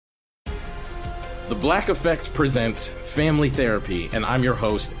The Black Effect presents Family Therapy, and I'm your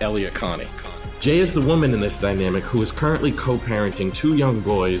host, Elliot Connie. Jay is the woman in this dynamic who is currently co-parenting 2 young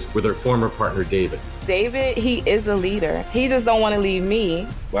boys with her former partner, David. David, he is a leader. He just don't want to leave me.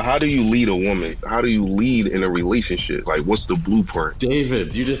 But how do you lead a woman? How do you lead in a relationship? Like, what's the blueprint?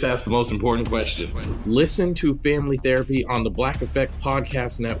 David, you just asked the most important question. Listen to Family Therapy on the Black Effect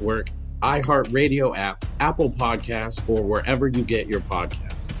Podcast Network, iHeartRadio app, Apple Podcasts, or wherever you get your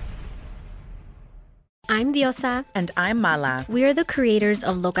podcasts. I'm Diosa. And I'm Mala. We are the creators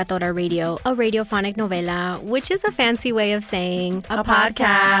of Locatora Radio, a radiophonic novela, which is a fancy way of saying a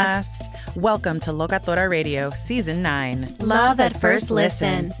podcast. Welcome to Locatora Radio, Season 9. Love at first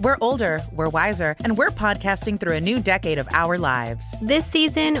listen. We're older, we're wiser, and we're podcasting through a new decade of our lives. This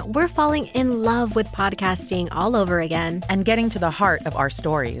season, we're falling in love with podcasting all over again. And getting to the heart of our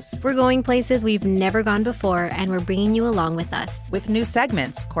stories. We're going places we've never gone before, and we're bringing you along with us. With new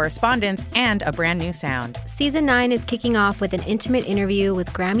segments, correspondence, and a brand new sound. Season 9 is kicking off with an intimate interview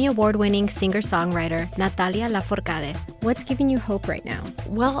with Grammy Award-winning singer-songwriter Natalia Lafourcade. What's giving you hope right now?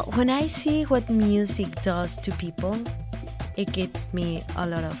 Well, when I see what music does to people, it gives me a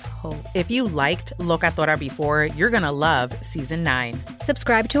lot of hope. If you liked Locatora before, you're going to love Season 9.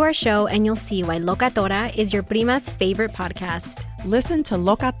 Subscribe to our show and you'll see why Locatora is your prima's favorite podcast. Listen to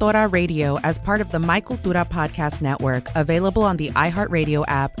Locatora Radio as part of the My Cultura Podcast Network, available on the iHeartRadio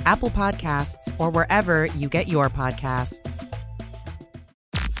app, Apple Podcasts, or wherever you get your podcasts.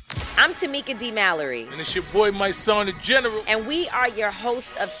 I'm Tamika D. Mallory. And it's your boy, my son, the General. And we are your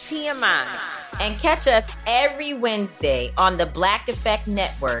hosts of TMI. And catch us every Wednesday on the Black Effect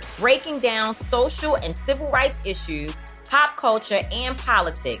Network, breaking down social and civil rights issues, pop culture, and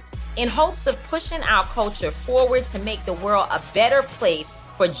politics, in hopes of pushing our culture forward to make the world a better place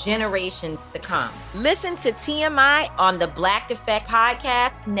for generations to come. Listen to TMI on the Black Effect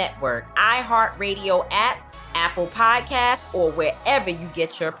Podcast Network, iHeartRadio app, Apple Podcasts, or wherever you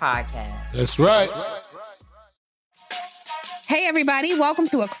get your podcasts. That's right. Hey, everybody. Welcome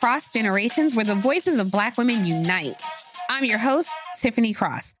to Across Generations, where the voices of Black women unite. I'm your host, Tiffany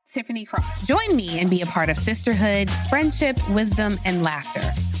Cross. Join me and be a part of sisterhood, friendship, wisdom, and laughter.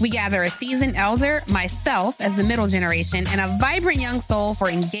 We gather a seasoned elder, myself as the middle generation, and a vibrant young soul for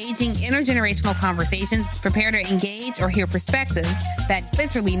engaging intergenerational conversations. Prepare to engage or hear perspectives that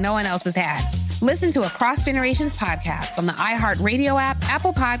literally no one else has had. Listen to Across Generations podcast on the iHeartRadio app,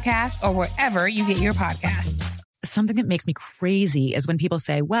 Apple Podcasts, or wherever you get your podcasts. Something that makes me crazy is when people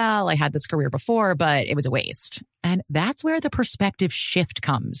say, well, I had this career before, but it was a waste. And that's where the perspective shift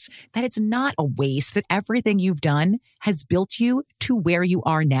comes, that it's not a waste, that everything you've done has built you to where you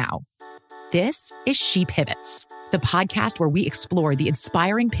are now. This is She Pivots, the podcast where we explore the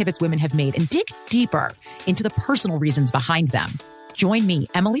inspiring pivots women have made and dig deeper into the personal reasons behind them. Join me,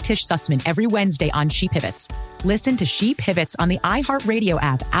 Emily Tish Sussman, every Wednesday on She Pivots. Listen to She Pivots on the iHeartRadio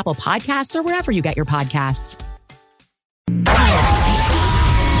app, Apple Podcasts, or wherever you get your podcasts.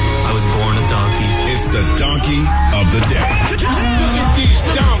 I was born a donkey. It's the donkey of the day. These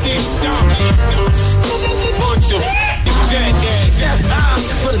donkeys. Bunch of jackasses. It's time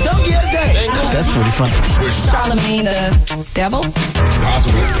for the donkey of the day. That's pretty funny. Charlemagne the devil?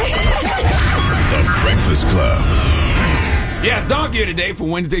 Possible. The Breakfast Club. Yeah, donkey of the day for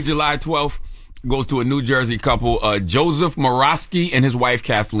Wednesday, July 12th. Goes to a New Jersey couple, Joseph Morawski and his wife,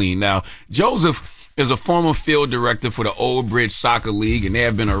 Kathleen. Now, Joseph is a former field director for the Old Bridge Soccer League, and they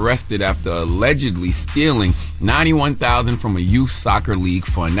have been arrested after allegedly stealing $91,000 from a youth soccer league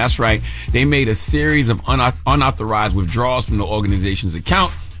fund. That's right. They made a series of unauthorized withdrawals from the organization's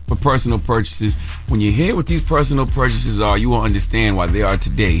account for personal purchases. When you hear what these personal purchases are, you will understand why they are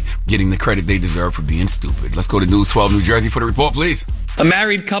today getting the credit they deserve for being stupid. Let's go to News 12 New Jersey for the report, please. A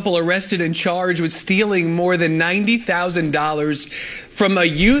married couple arrested and charged with stealing more than $90,000 from a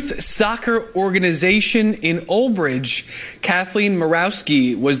youth soccer organization in Old Bridge. Kathleen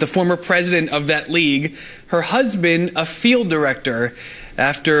Morawski was the former president of that league. Her husband, a field director.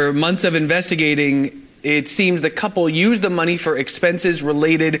 After months of investigating, it seems the couple used the money for expenses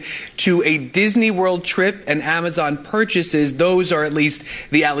related to a Disney World trip and Amazon purchases. Those are at least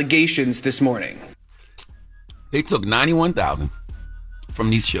the allegations this morning. They took $91,000 from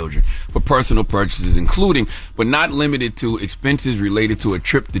these children for personal purchases, including but not limited to expenses related to a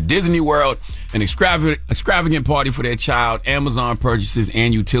trip to Disney World, an extravagant party for their child, Amazon purchases,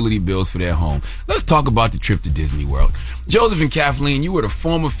 and utility bills for their home. Let's talk about the trip to Disney World. Joseph and Kathleen, you were the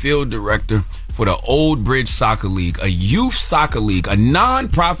former field director for the Old Bridge Soccer League, a youth soccer league, a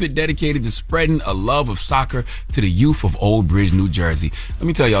non-profit dedicated to spreading a love of soccer to the youth of Old Bridge, New Jersey. Let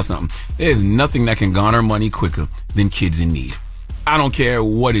me tell y'all something. There's nothing that can garner money quicker than kids in need. I don't care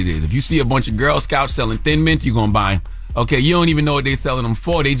what it is. If you see a bunch of Girl Scouts selling Thin Mints, you're going to buy them. Okay, you don't even know what they selling them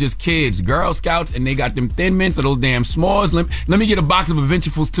for. They just kids, Girl Scouts, and they got them Thin Mints or those damn s'mores. Let me get a box of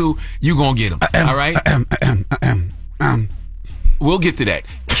Adventurefuls too. You gonna get them, all right? We'll get to that.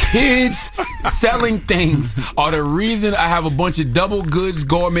 Kids selling things are the reason I have a bunch of Double Goods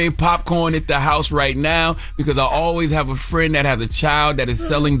gourmet popcorn at the house right now, because I always have a friend that has a child that is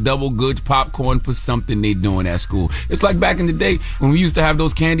selling Double Goods popcorn for something they doing at school. It's like back in the day when we used to have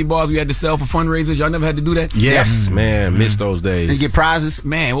those candy bars we had to sell for fundraisers. Y'all never had to do that? Yes, man. Missed those days. And get prizes?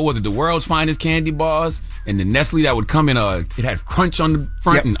 Man, what was it? The world's finest candy bars and the Nestle that would come in it had crunch on the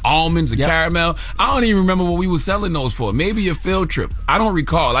front and almonds and caramel. I don't even remember what we were selling those for. Maybe a field trip. I don't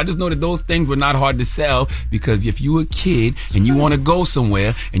recall. I just know that those things were not hard to sell, because if you a kid and you want to go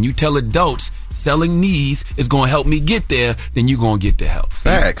somewhere and you tell adults selling these is going to help me get there, then you're going to get the help.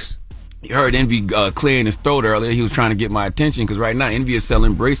 Facts. You heard Envy clearing his throat earlier. He was trying to get my attention because right now Envy is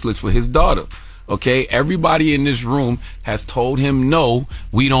selling bracelets for his daughter. Okay, everybody in this room has told him no,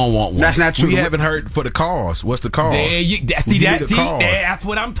 we don't want one. That's not true. We haven't heard for the cause. What's the cause? That's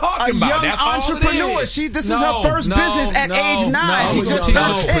what I'm talking about. A young entrepreneur. This is her first business at age 9. She just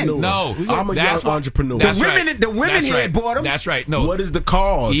turned 10. No, I'm a young entrepreneur. The women here bought them. That's right. No. What is the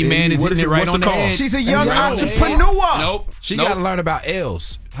cause? E-Man is hitting it right on the head. She's a young entrepreneur. Nope. She got to learn about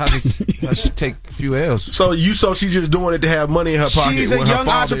L's. How to take a few L's. So she's just doing it to have money in her pocket. She's a young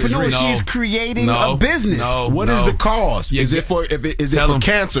entrepreneur. She's creating a business. What is the cause? Is it for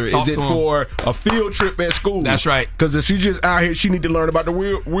cancer? Is it for a field trip at school? That's right. Because if she's just out here, she need to learn about the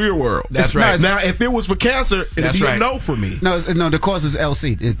real world. That's right. Now, if it was for cancer, it'd be a no for me. No, the cause is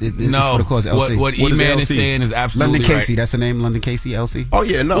LC. It's for the cause LC. What E-Man is saying is absolutely London Casey. Right. That's the name, London Casey, LC. Oh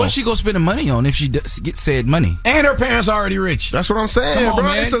yeah, no. What's she gonna spend the money on if she gets said money? And her parents are already rich. That's what I'm saying, Come on,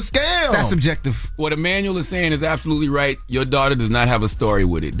 bro. man. It's a scam. That's subjective. What Emmanuel is saying is absolutely right. Your daughter does not have a story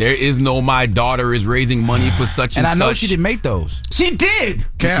with it. There is no my daughter is raising money for such and such. And I know she didn't make those. She did.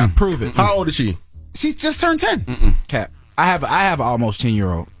 Cap, prove it. How old is she? She's just turned 10. Cap. I have an almost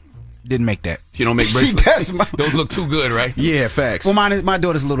 10-year-old. Didn't make that. She don't make bracelets. Those look too good, right? Yeah, facts. Well, my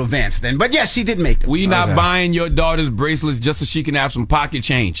daughter's a little advanced then. But yes, she did make them. We not buying your daughter's bracelets just so she can have some pocket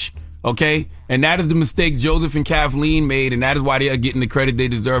change. Okay? And that is the mistake Joseph and Kathleen made, and that is why they are getting the credit they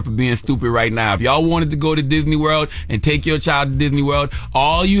deserve for being stupid right now. If y'all wanted to go to Disney World and take your child to Disney World,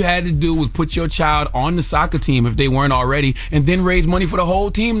 all you had to do was put your child on the soccer team if they weren't already, and then raise money for the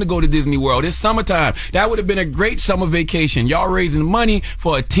whole team to go to Disney World. It's summertime. That would have been a great summer vacation. Y'all raising money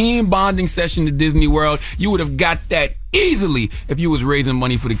for a team bonding session to Disney World. You would have got that easily if you was raising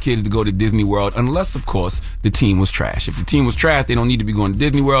money for the kids to go to Disney World, unless, of course, the team was trash. If the team was trash, they don't need to be going to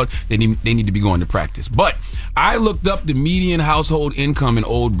Disney World. They need to be going to practice. But I looked up the median household income in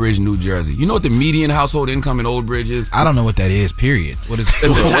Old Bridge, New Jersey. You know what the median household income in Old Bridge is? I don't know what that is, period. What is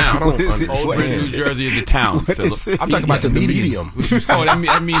It's a town. What is it? Old Bridge, New Jersey is a town, Philip. I'm talking about the medium. Oh,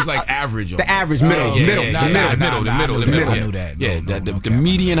 that means like average. The average, middle. The middle. I knew that. The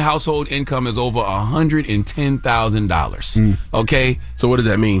median household income is over $110,000. Okay? So what does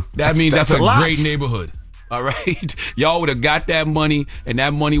that mean? That means that's a lot. great neighborhood. All right? Y'all would have got that money, and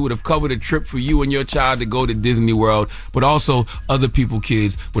that money would have covered a trip for you and your child to go to Disney World, but also other people's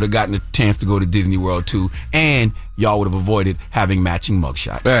kids would have gotten a chance to go to Disney World too, and y'all would have avoided having matching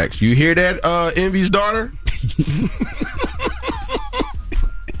mugshots. Facts. You hear that, Envy's daughter?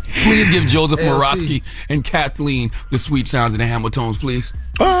 Please give Joseph Morosky and Kathleen the sweet sounds of the Hamiltones, please.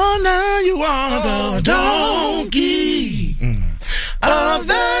 Oh, now you are the donkey of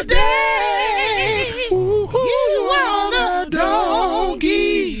the day. You are the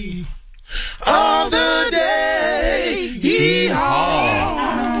donkey of the day. Hee-haw.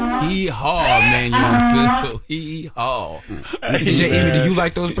 Hee-haw, man, you on Phil. Hee-haw. DJ, do you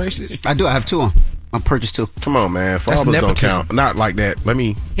like those bracelets? I do. I have two on. I purchased two. Come on, man. Fathers don't count. Not like that.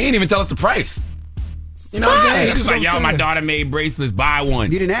 He ain't even tell us the price. You know what I'm saying? He's like, my daughter made bracelets. Buy one.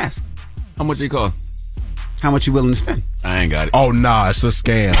 You didn't ask. How much they cost? How much you willing to spend? I ain't got it. Oh, nah, it's a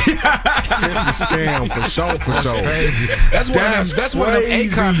scam. It's a scam for sure. Crazy. That's one of them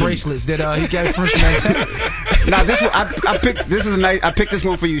Akon bracelets that he got from Montana. Now this one, I picked. This is a nice. I picked this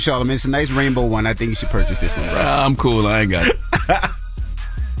one for you, Charlamagne. It's a nice rainbow one. I think you should purchase this one. Right? I'm cool. I ain't got it.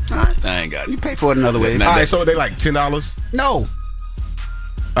 Right. I ain't got it. You pay for it another way. All right, so they like $10? No. All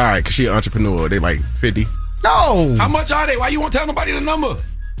right, because she an entrepreneur. They like $50. No. How much are they? Why you won't tell nobody the number?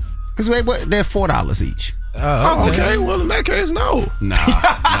 Because they're $4 each. Okay. Well, in that case, no. Nah,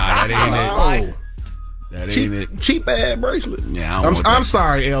 that ain't it. That ain't it. Cheap ass bracelet. Yeah, I'm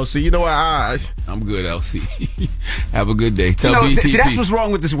sorry, LC. You know what? I'm good, LC. Have a good day. Tell BTP. See, that's what's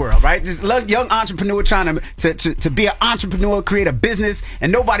wrong with this world, right? This young entrepreneur trying to be an entrepreneur, create a business,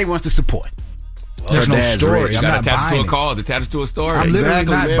 and nobody wants to support. There's no story. I'm not attached buying to a call. Attached to a story. I'm literally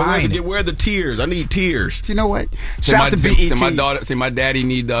not buying it. Where are the tears? I need tears. You know what? Shout out to BET. Say my daddy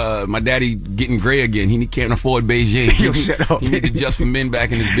getting gray again. He can't afford Beijing. He need to adjust for men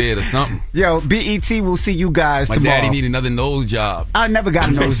back in his bed or something. Yo, BET will see you guys tomorrow. My daddy need another nose job. I never got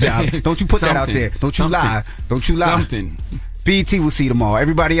a nose job. Don't you put that out there. Don't you lie. Don't you lie. Something. BET will see you tomorrow.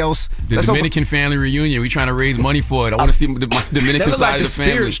 Everybody else, the Dominican family reunion. We trying to raise money for it. I want to see the Dominican side of the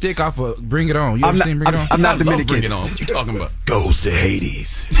family. Spirit stick off of Bring It On. You ever seen Bring It On? I'm not Dominican. Bring It On. What you talking about? Goes to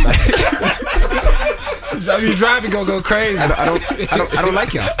Hades. So you driving go crazy. I don't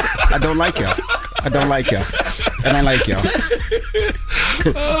like y'all. I don't like y'all. I don't like y'all. I don't like y'all.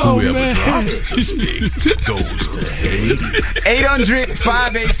 Whoever drops this thing goes to Hades.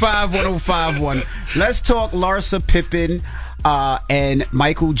 800-585-1051. Let's talk Larsa Pippen and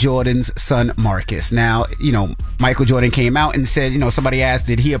Michael Jordan's son Marcus. Now, Michael Jordan came out and said, somebody asked,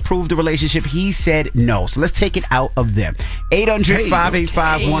 did he approve the relationship? He said no. So let's take it out of them.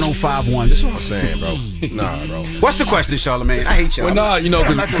 800-585-1051. That's what I'm saying, bro. Nah, bro. What's the question, Charlamagne? I hate y'all. Well, no,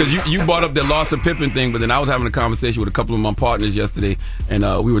 because you brought up the Larsa Pippen thing, but then I was having a conversation with a couple of my partners yesterday, and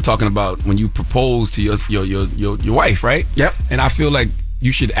we were talking about when you proposed to your wife, right? Yep. And I feel like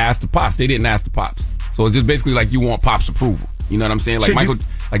you should ask the pops. They didn't ask the pops. So it's just basically like you want pops' approval. You know what I'm saying? Like Michael,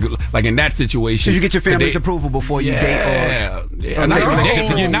 like in that situation. Should you get your family's approval before you date?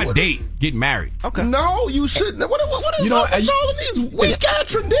 You're not date. Get married. Okay. No, you shouldn't. What is all of these weak ass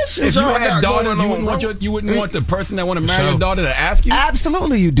traditions? If you had daughters, you wouldn't want the person that want to marry your daughter to ask you?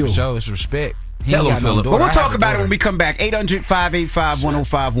 Absolutely you do. Show it's respect. Hello, Philip. But we'll talk about it when we come back.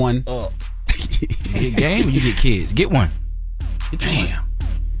 800-585-1051. You get game or you get kids? Get one. Damn.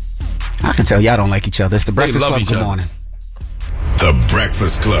 I can tell y'all don't like each other. It's the Breakfast Club. Good morning. The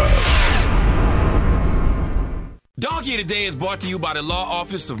Breakfast Club. Donkey Today is brought to you by the law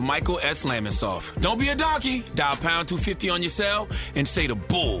office of Michael S. Lamonsoff. Don't be a donkey. Dial pound 250 on your cell and say the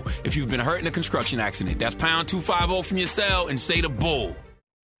bull if you've been hurt in a construction accident. That's pound 250 from your cell and say the bull.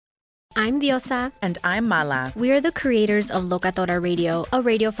 I'm Diosa. And I'm Mala. We are the creators of Locatora Radio, a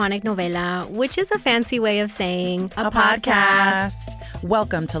radiophonic novela, which is a fancy way of saying a podcast.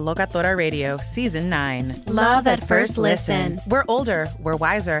 Welcome to Locatora Radio, Season 9. Love at first listen. We're older, we're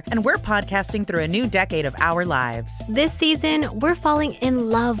wiser, and we're podcasting through a new decade of our lives. This season, we're falling in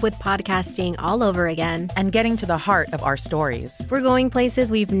love with podcasting all over again. And getting to the heart of our stories. We're going places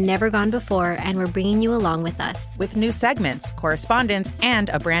we've never gone before, and we're bringing you along with us. With new segments, correspondence, and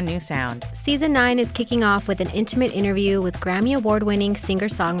a brand new sound. Season 9 is kicking off with an intimate interview with Grammy Award-winning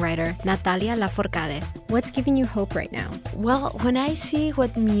singer-songwriter Natalia Lafourcade. What's giving you hope right now? Well, when I see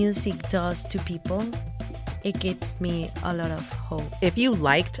what music does to people, it gives me a lot of hope. If you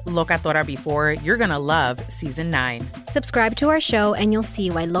liked Locatora before, you're going to love Season 9. Subscribe to our show and you'll see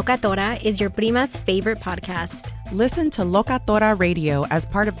why Locatora is your prima's favorite podcast. Listen to Locatora Radio as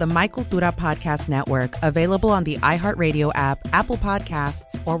part of the My Cultura Podcast Network, available on the iHeartRadio app, Apple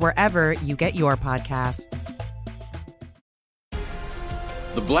Podcasts, or wherever you get your podcasts.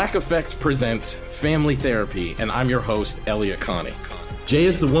 The Black Effect presents Family Therapy, and I'm your host, Elliot Connie. Jay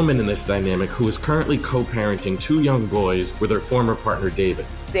is the woman in this dynamic who is currently co-parenting 2 young boys with her former partner, David.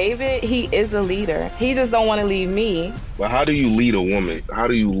 David, he is a leader. He just don't want to leave me. But how do you lead a woman? How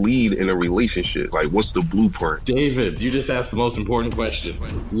do you lead in a relationship? Like, what's the blueprint? David, you just asked the most important question.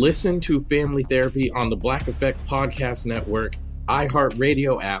 Listen to Family Therapy on the Black Effect Podcast Network,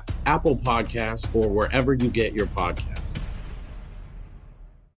 iHeartRadio app, Apple Podcasts, or wherever you get your podcasts.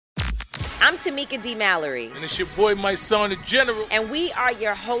 I'm Tamika D. Mallory. And it's your boy, my son, the General. And we are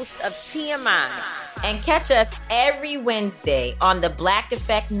your hosts of TMI. And catch us every Wednesday on the Black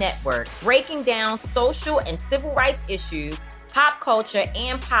Effect Network, breaking down social and civil rights issues, pop culture,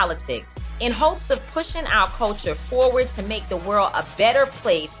 and politics in hopes of pushing our culture forward to make the world a better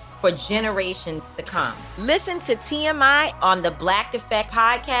place for generations to come. Listen to TMI on the Black Effect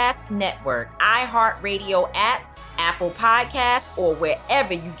Podcast Network, iHeartRadio app, Apple Podcasts, or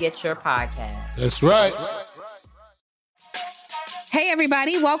wherever you get your podcasts. That's right. Hey,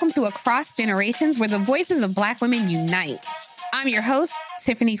 everybody. Welcome to Across Generations, where the voices of Black women unite. I'm your host,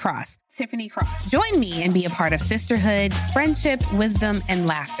 Tiffany Cross. Join me and be a part of sisterhood, friendship, wisdom, and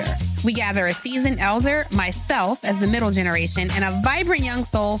laughter. We gather a seasoned elder, myself as the middle generation, and a vibrant young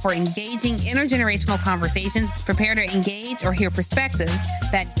soul for engaging intergenerational conversations. Prepare to engage or hear perspectives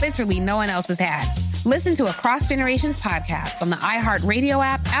that literally no one else has had. Listen to Across Generations podcast on the iHeartRadio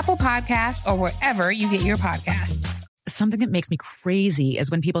app, Apple Podcasts, or wherever you get your podcasts. Something that makes me crazy is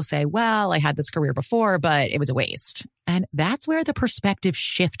when people say, well, I had this career before, but it was a waste. And that's where the perspective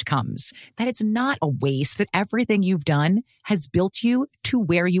shift comes, that it's not a waste, that everything you've done has built you to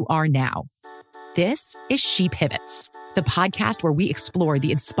where you are now. This is She Pivots, the podcast where we explore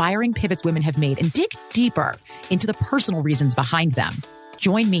the inspiring pivots women have made and dig deeper into the personal reasons behind them.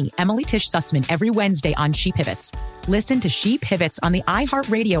 Join me, Emily Tish Sussman, every Wednesday on She Pivots. Listen to She Pivots on the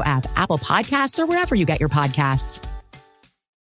iHeartRadio app, Apple Podcasts, or wherever you get your podcasts.